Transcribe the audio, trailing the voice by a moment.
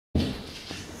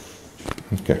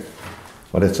Okay.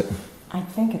 What is it? I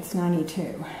think it's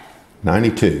 92.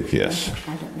 92, yes.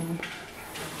 I don't know.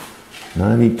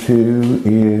 92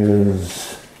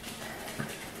 is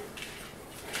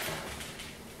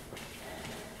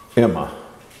Emma.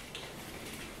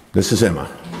 This is Emma.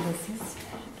 This is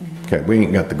Emma. Okay, we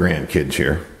ain't got the grandkids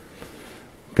here.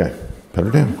 Okay, put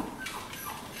her down.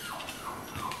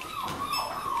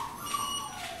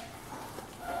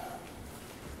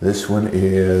 This one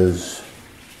is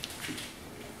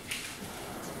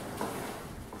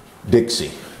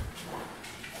Dixie.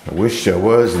 I wish I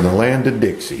was in the land of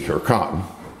Dixie, or Cotton.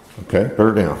 Okay, put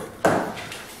her down.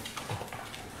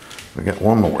 We got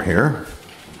one more here.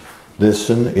 This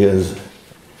one is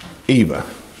Eva.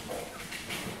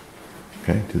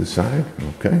 Okay, to the side.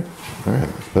 Okay, all right,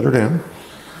 let's put her down.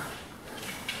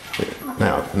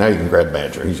 Now you can grab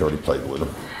Badger. He's already played with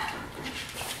him.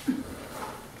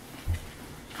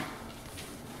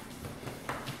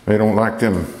 They don't like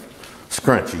them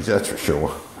scrunchies, that's for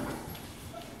sure.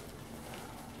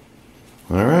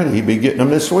 All right, he'll be getting them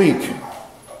this week.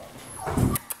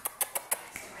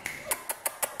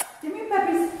 Give me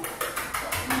puppies.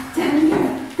 Down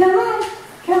here. Come on.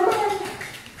 Come on.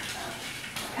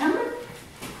 Come on.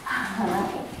 All right.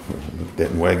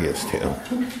 Didn't wag his tail.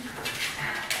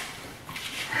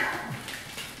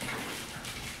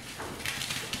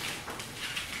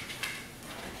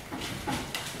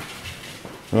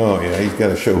 Oh yeah, he's got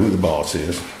to show who the boss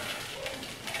is.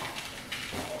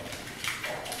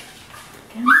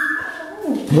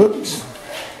 Whoops.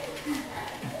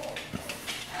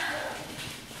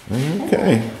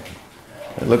 Okay.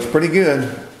 That looks pretty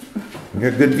good. We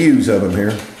got good views of him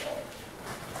here.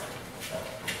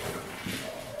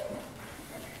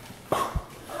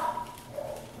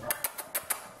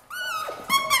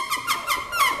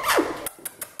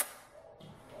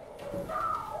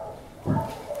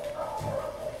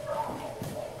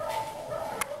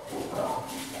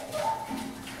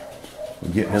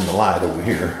 We're getting in the light over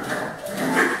here.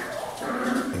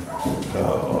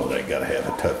 Oh, they gotta have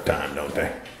a tough time, don't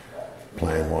they?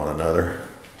 Playing one another.